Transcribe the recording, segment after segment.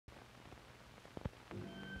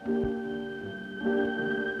Each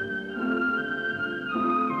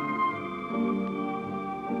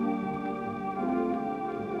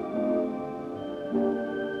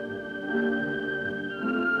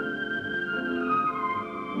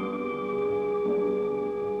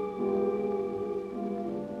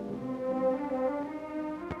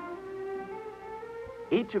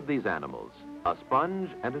of these animals, a sponge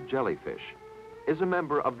and a jellyfish, is a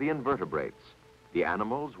member of the invertebrates, the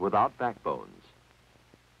animals without backbones.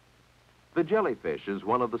 The jellyfish is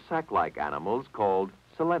one of the sac-like animals called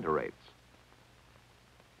Coelenterates.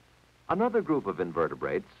 Another group of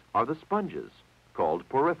invertebrates are the sponges, called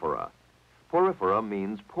Porifera. Porifera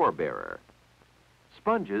means pore-bearer.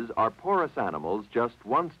 Sponges are porous animals just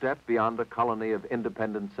one step beyond a colony of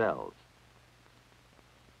independent cells.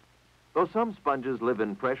 Though some sponges live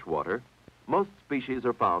in fresh water, most species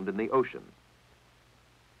are found in the ocean.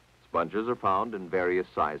 Sponges are found in various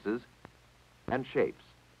sizes and shapes.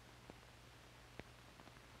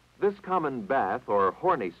 This common bath or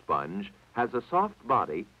horny sponge has a soft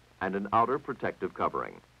body and an outer protective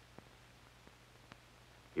covering.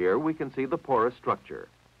 Here we can see the porous structure.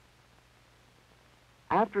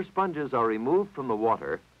 After sponges are removed from the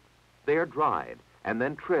water, they are dried and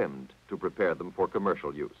then trimmed to prepare them for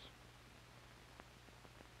commercial use.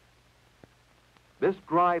 This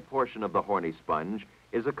dry portion of the horny sponge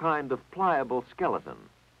is a kind of pliable skeleton.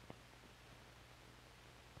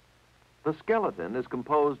 The skeleton is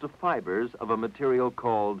composed of fibers of a material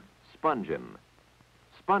called spongin.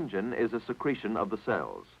 Spongin is a secretion of the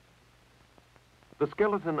cells. The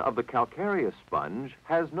skeleton of the calcareous sponge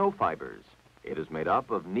has no fibers. It is made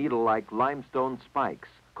up of needle-like limestone spikes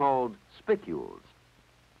called spicules.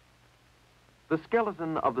 The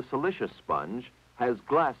skeleton of the siliceous sponge has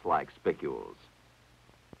glass-like spicules.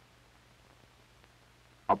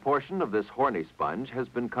 A portion of this horny sponge has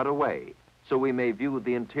been cut away, so we may view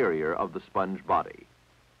the interior of the sponge body.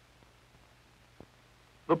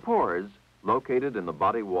 The pores, located in the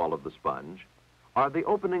body wall of the sponge, are the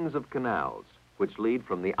openings of canals, which lead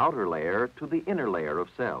from the outer layer to the inner layer of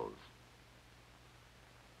cells.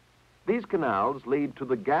 These canals lead to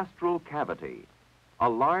the gastral cavity, a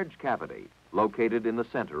large cavity located in the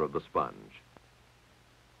center of the sponge.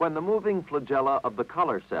 When the moving flagella of the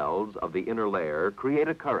collar cells of the inner layer create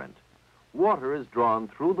a current, water is drawn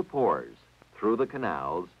through the pores, through the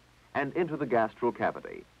canals, and into the gastral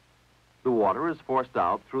cavity. The water is forced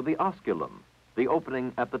out through the osculum, the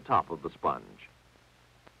opening at the top of the sponge.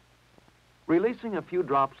 Releasing a few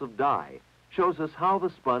drops of dye shows us how the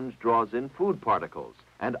sponge draws in food particles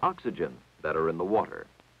and oxygen that are in the water.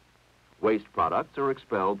 Waste products are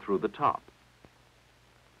expelled through the top.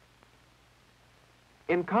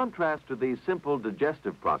 In contrast to these simple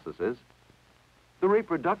digestive processes, the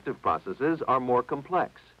reproductive processes are more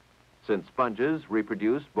complex, since sponges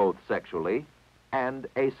reproduce both sexually and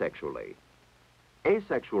asexually.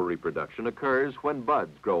 Asexual reproduction occurs when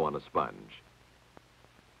buds grow on a sponge.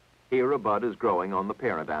 Here a bud is growing on the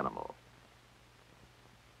parent animal.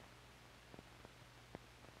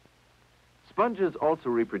 Sponges also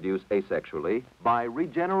reproduce asexually by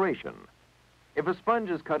regeneration. If a sponge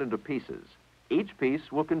is cut into pieces, each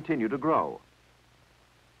piece will continue to grow.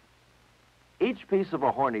 Each piece of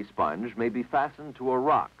a horny sponge may be fastened to a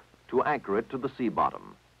rock to anchor it to the sea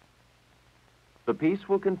bottom. The piece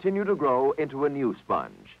will continue to grow into a new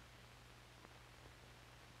sponge.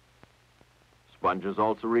 Sponges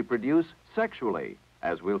also reproduce sexually,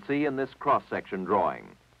 as we'll see in this cross-section drawing.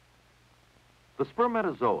 The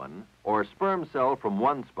spermatozoan, or sperm cell from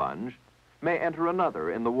one sponge, may enter another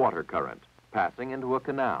in the water current, passing into a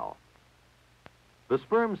canal. The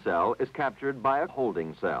sperm cell is captured by a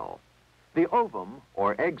holding cell. The ovum,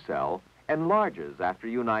 or egg cell, enlarges after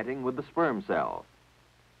uniting with the sperm cell.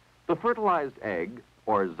 The fertilized egg,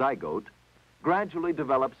 or zygote, gradually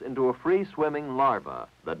develops into a free-swimming larva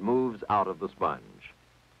that moves out of the sponge.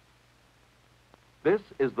 This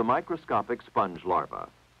is the microscopic sponge larva.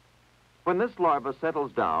 When this larva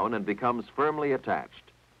settles down and becomes firmly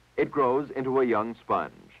attached, it grows into a young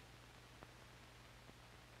sponge.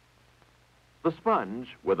 The sponge,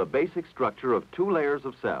 with a basic structure of 2 layers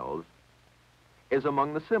of cells, is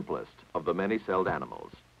among the simplest of the many-celled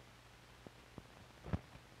animals.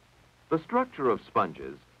 The structure of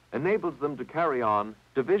sponges enables them to carry on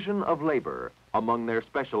division of labor among their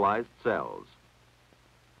specialized cells,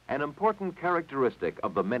 an important characteristic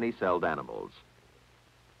of the many-celled animals.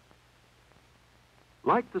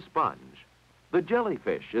 Like the sponge, the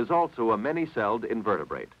jellyfish is also a many-celled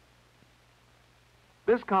invertebrate.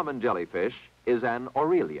 This common jellyfish is an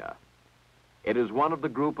Aurelia. It is one of the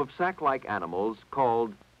group of sac-like animals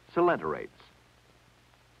called Coelenterates.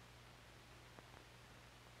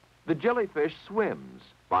 The jellyfish swims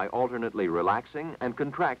by alternately relaxing and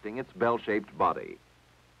contracting its bell-shaped body.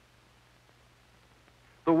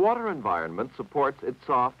 The water environment supports its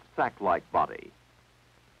soft, sac-like body.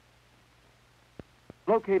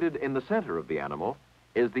 Located in the center of the animal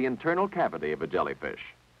is the internal cavity of a jellyfish,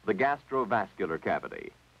 the gastrovascular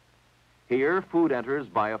cavity. Here, food enters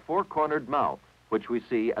by a four-cornered mouth, which we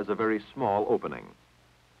see as a very small opening.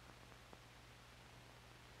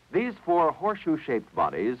 These four horseshoe-shaped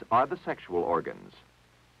bodies are the sexual organs.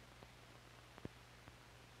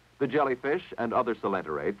 The jellyfish and other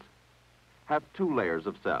coelenterates have two layers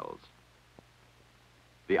of cells.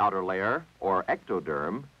 The outer layer, or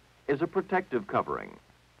ectoderm, is a protective covering.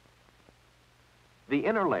 The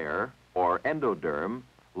inner layer, or endoderm,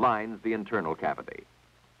 lines the internal cavity.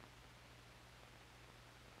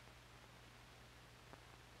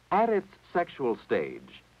 At its sexual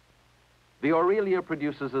stage, the Aurelia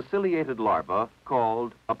produces a ciliated larva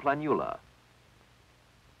called a planula.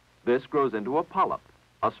 This grows into a polyp,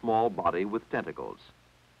 a small body with tentacles.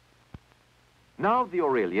 Now the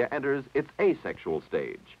Aurelia enters its asexual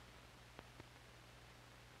stage.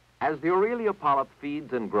 As the Aurelia polyp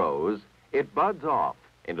feeds and grows, it buds off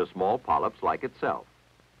into small polyps like itself.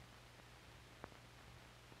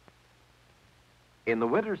 In the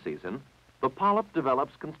winter season, the polyp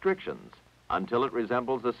develops constrictions until it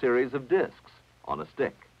resembles a series of discs on a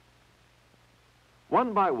stick.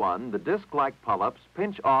 One by one, the disc-like polyps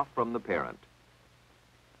pinch off from the parent.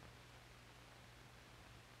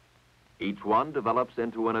 Each one develops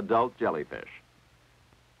into an adult jellyfish.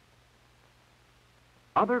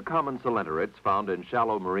 Other common coelenterates found in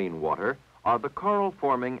shallow marine water are the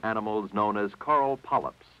coral-forming animals known as coral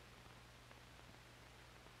polyps.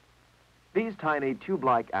 These tiny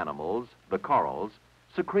tube-like animals, the corals,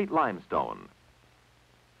 secrete limestone.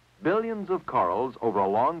 Billions of corals over a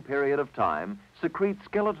long period of time secrete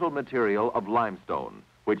skeletal material of limestone,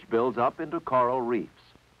 which builds up into coral reefs.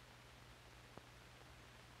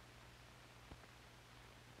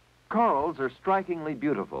 Corals are strikingly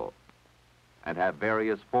beautiful and have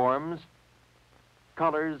various forms,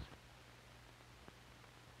 colors,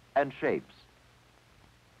 and shapes.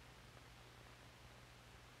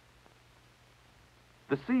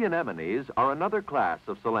 The sea anemones are another class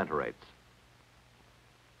of coelenterates.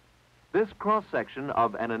 This cross-section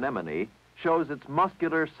of an anemone shows its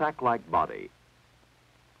muscular sac-like body.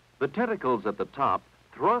 The tentacles at the top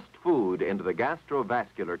thrust food into the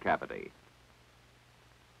gastrovascular cavity.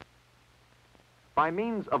 By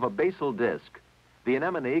means of a basal disc, the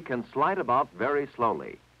anemone can slide about very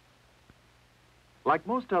slowly. Like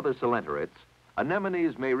most other coelenterates,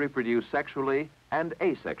 anemones may reproduce sexually and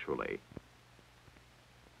asexually.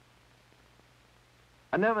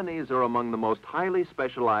 Anemones are among the most highly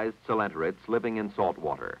specialized coelenterates living in salt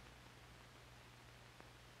water.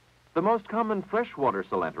 The most common freshwater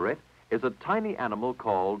coelenterate is a tiny animal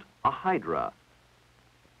called a hydra.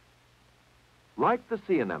 Like the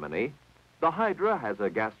sea anemone, the hydra has a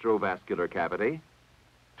gastrovascular cavity,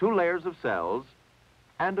 two layers of cells,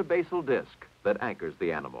 and a basal disc that anchors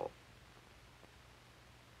the animal.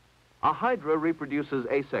 A hydra reproduces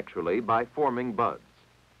asexually by forming buds.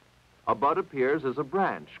 A bud appears as a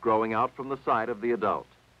branch growing out from the side of the adult.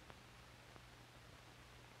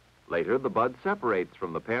 Later, the bud separates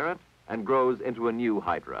from the parent and grows into a new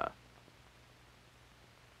hydra.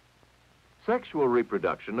 Sexual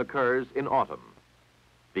reproduction occurs in autumn.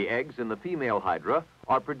 The eggs in the female hydra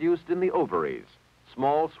are produced in the ovaries,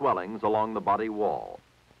 small swellings along the body wall.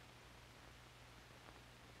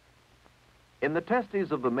 In the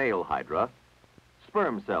testes of the male hydra,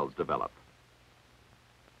 sperm cells develop.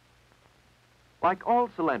 Like all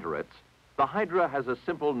coelenterates, the hydra has a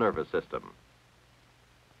simple nervous system.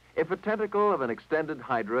 If a tentacle of an extended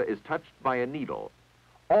hydra is touched by a needle,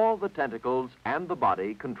 all the tentacles and the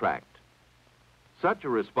body contract. Such a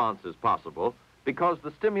response is possible because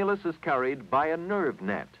the stimulus is carried by a nerve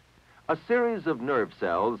net, a series of nerve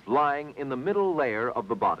cells lying in the middle layer of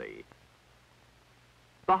the body.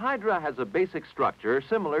 The hydra has a basic structure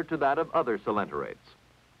similar to that of other coelenterates,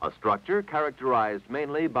 a structure characterized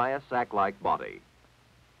mainly by a sac-like body.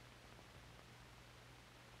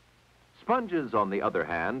 Sponges, on the other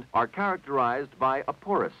hand, are characterized by a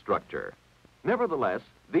porous structure. Nevertheless,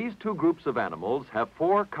 these two groups of animals have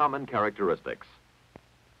four common characteristics: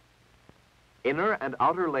 inner and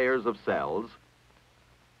outer layers of cells,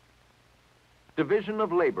 division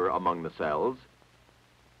of labor among the cells,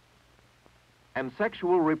 and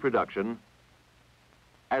sexual reproduction,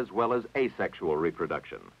 as well as asexual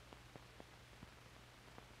reproduction.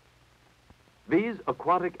 These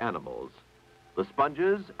aquatic animals, the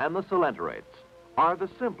sponges and the coelenterates, are the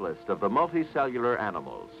simplest of the multicellular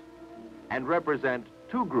animals, and represent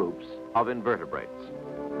two groups of invertebrates.